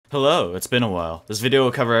Hello, it's been a while. This video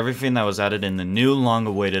will cover everything that was added in the new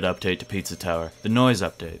long-awaited update to Pizza Tower, the Doise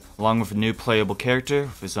update, along with a new playable character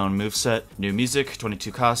with his own moveset, new music,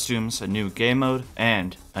 22 costumes, a new game mode,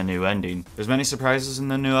 and a new ending. There's many surprises in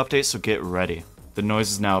the new update, so get ready. The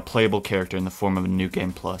Doise is now a playable character in the form of a new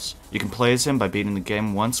game plus. You can play as him by beating the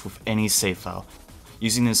game once with any save file.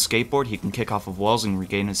 Using his skateboard, he can kick off of walls and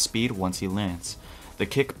regain his speed once he lands. The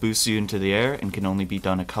kick boosts you into the air and can only be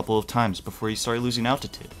done a couple of times before you start losing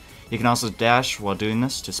altitude. He can also dash while doing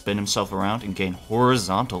this to spin himself around and gain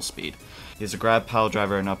horizontal speed. He has a grab, pile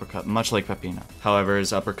driver, and uppercut much like Peppino. However,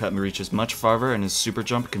 his uppercut reaches much farther and his super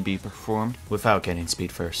jump can be performed without getting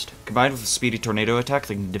speed first. Combined with a speedy tornado attack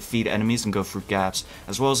that can defeat enemies and go through gaps,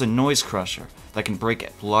 as well as a noise crusher that can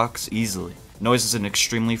break blocks easily. Doise is an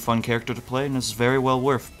extremely fun character to play and is very well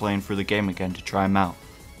worth playing through the game again to try him out.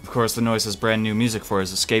 Of course, the Doise has brand new music for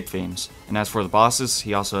his escape themes, and as for the bosses,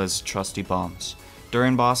 he also has trusty bombs.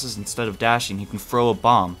 During bosses, instead of dashing, he can throw a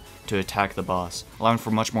bomb to attack the boss, allowing for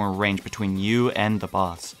much more range between you and the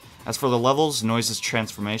boss. As for the levels, Doise's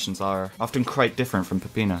transformations are often quite different from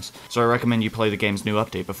Peppino's, so I recommend you play the game's new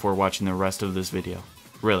update before watching the rest of this video.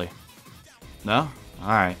 Really. No?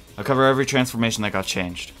 Alright. I'll cover every transformation that got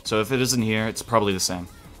changed, so if it isn't here, it's probably the same.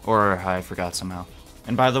 Or I forgot somehow.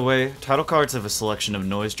 And by the way, title cards have a selection of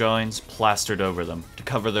Doise drawings plastered over them to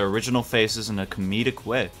cover their original faces in a comedic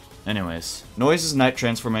way. Anyways, Doise's night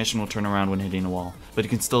transformation will turn around when hitting a wall, but he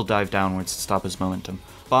can still dive downwards to stop his momentum.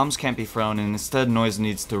 Bombs can't be thrown, and instead Doise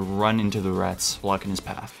needs to run into the rats, blocking his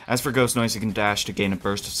path. As for Ghost Doise, he can dash to gain a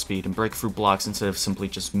burst of speed and break through blocks instead of simply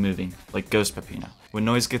just moving, like Ghost Peppino. When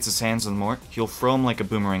Doise gets his hands on Mort, he'll throw him like a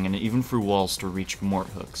boomerang and even through walls to reach Mort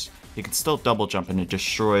hooks. He can still double jump and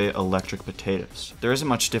destroy electric potatoes. There isn't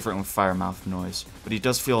much different with Firemouth Doise, but he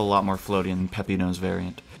does feel a lot more floaty than Peppino's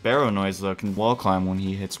variant. Barrow Doise though can wall climb when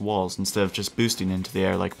he hits walls instead of just boosting into the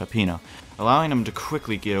air like Peppino, allowing him to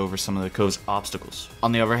quickly get over some of the cove's obstacles.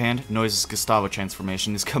 On the other hand, Doise's Gustavo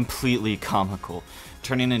transformation is completely comical,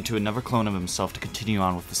 turning into another clone of himself to continue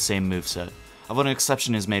on with the same moveset. Although an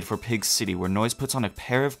exception is made for Pig City, where Doise puts on a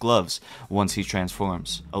pair of gloves once he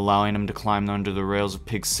transforms, allowing him to climb under the rails of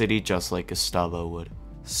Pig City just like Gustavo would.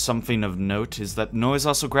 Something of note is that Doise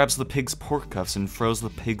also grabs the pig's pork cuffs and throws the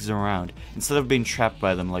pigs around, instead of being trapped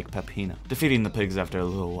by them like Peppino, defeating the pigs after a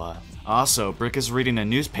little while. Also, Brick is reading a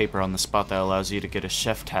newspaper on the spot that allows you to get a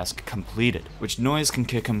chef task completed, which Doise can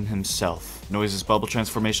kick him himself. Doise's bubble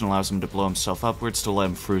transformation allows him to blow himself upwards to let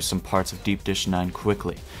him through some parts of Deep Dish 9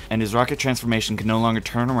 quickly, and his rocket transformation can no longer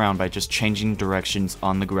turn around by just changing directions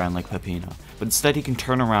on the ground like Peppino, but instead he can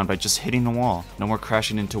turn around by just hitting the wall. No more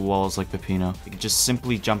crashing into walls like Peppino, he can just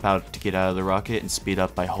simply jump out to get out of the rocket and speed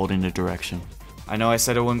up by holding the direction. I know I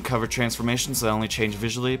said I wouldn't cover transformations that only change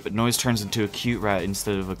visually, but Doise turns into a cute rat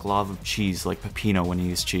instead of a glob of cheese like Peppino when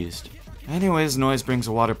he is cheesed. Anyways, Doise brings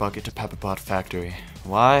a water bucket to Pepperbot Factory.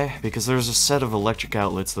 Why? Because there's a set of electric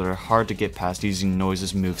outlets that are hard to get past using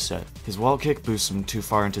Doise's moveset. His wall kick boosts him too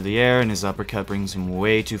far into the air, and his uppercut brings him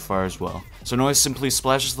way too far as well. So Doise simply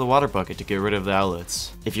splashes the water bucket to get rid of the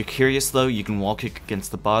outlets. If you're curious though, you can wall kick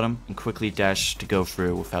against the bottom and quickly dash to go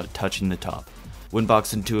through without touching the top. When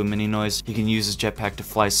boxed into a mini Doise, he can use his jetpack to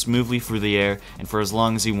fly smoothly through the air and for as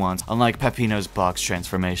long as he wants, unlike Peppino's box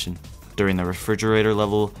transformation. During the refrigerator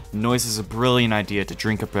level, Doise has a brilliant idea to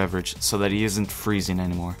drink a beverage so that he isn't freezing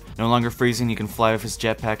anymore. No longer freezing, he can fly with his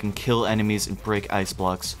jetpack and kill enemies and break ice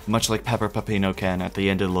blocks, much like Pepper Peppino can at the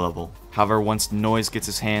end of the level. However, once Doise gets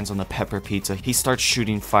his hands on the pepper pizza, he starts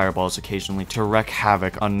shooting fireballs occasionally to wreak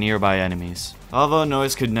havoc on nearby enemies. Although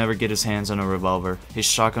Doise could never get his hands on a revolver, his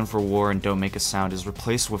shotgun for war and don't make a sound is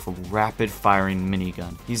replaced with a rapid-firing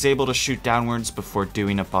minigun. He's able to shoot downwards before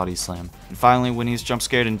doing a body slam. And finally, when he's jump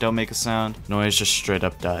scared and don't make a sound, Doise just straight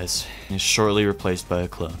up dies, and is shortly replaced by a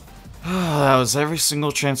clone. That was every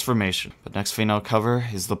single transformation, but next thing I'll cover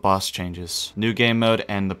is the boss changes, new game mode,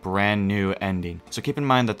 and the brand new ending, so keep in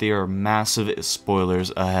mind that there are massive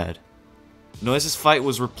spoilers ahead. Doise's fight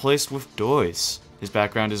was replaced with Doise. His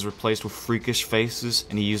background is replaced with freakish faces,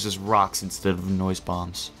 and he uses rocks instead of noise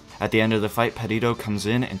bombs. At the end of the fight, Peppino comes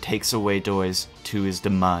in and takes away Doise to his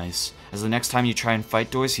demise, as the next time you try and fight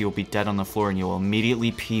Doise, he will be dead on the floor and you will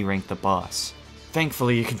immediately P-rank the boss.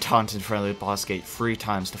 Thankfully, you can taunt in front of the boss gate 3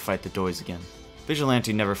 times to fight the Doise again.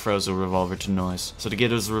 Vigilante never throws a revolver to Doise, so to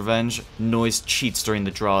get his revenge, Doise cheats during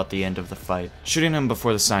the draw at the end of the fight, shooting him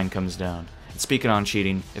before the sign comes down. And speaking on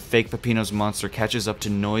cheating, if fake Peppino's monster catches up to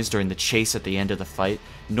Doise during the chase at the end of the fight,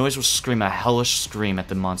 Doise will scream a hellish scream at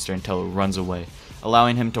the monster until it runs away,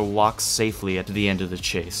 allowing him to walk safely at the end of the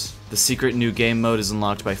chase. The secret new game mode is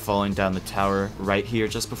unlocked by falling down the tower right here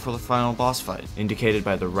just before the final boss fight, indicated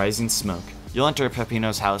by the rising smoke. You'll enter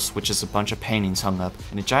Peppino's house, which is a bunch of paintings hung up,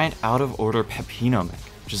 and a giant out-of-order Peppino mech,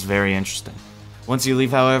 which is very interesting. Once you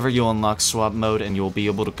leave, however, you'll unlock swap mode, and you'll be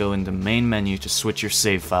able to go in the main menu to switch your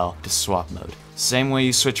save file to swap mode. Same way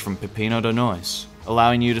you switch from Peppino to Doise,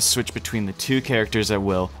 allowing you to switch between the two characters at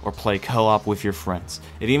will or play co-op with your friends.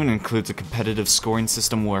 It even includes a competitive scoring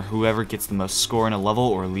system where whoever gets the most score in a level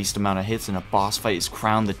or least amount of hits in a boss fight is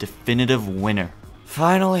crowned the definitive winner.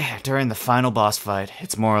 Finally, during the final boss fight,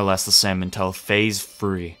 it's more or less the same until phase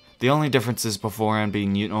 3. The only difference is beforehand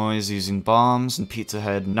being Doise using bombs and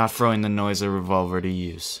Pizzahead not throwing the Doise revolver to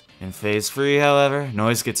use. In phase 3, however,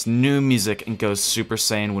 Doise gets new music and goes Super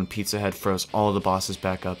Saiyan when Pizzahead throws all the bosses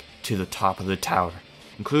back up to the top of the tower,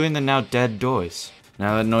 including the now dead Doise.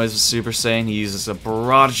 Now that Doise is Super Saiyan, he uses a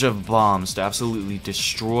barrage of bombs to absolutely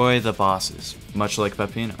destroy the bosses, much like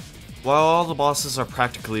Peppino. While all the bosses are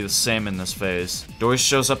practically the same in this phase, Doise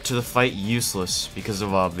shows up to the fight useless because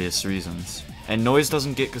of obvious reasons, and Doise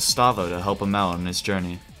doesn't get Gustavo to help him out on his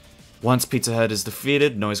journey. Once Pizzahead is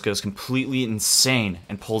defeated, Doise goes completely insane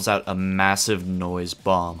and pulls out a massive Doise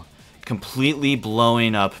bomb, completely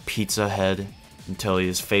blowing up Pizzahead until he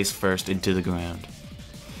is face first into the ground.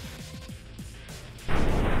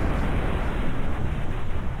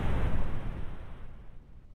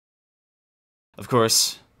 Of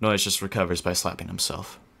course, Doise just recovers by slapping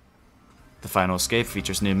himself. The final escape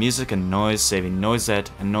features new music and Doise saving Doisette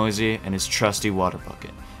and Doise and his trusty water bucket,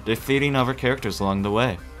 defeating other characters along the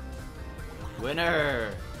way.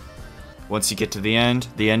 Winner! Once you get to the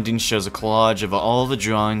ending shows a collage of all the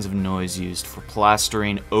drawings of Doise used for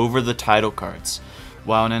plastering over the title cards,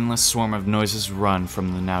 while an endless swarm of noises run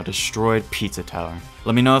from the now destroyed pizza tower.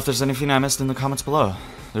 Let me know if there's anything I missed in the comments below.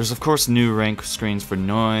 There's of course new rank screens for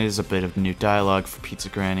Doise, a bit of new dialogue for Pizza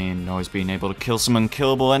Granny, and Doise being able to kill some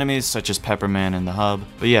unkillable enemies such as Pepperman in the hub.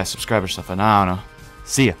 But yeah, subscribe yourself and I don't know.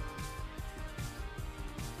 See ya!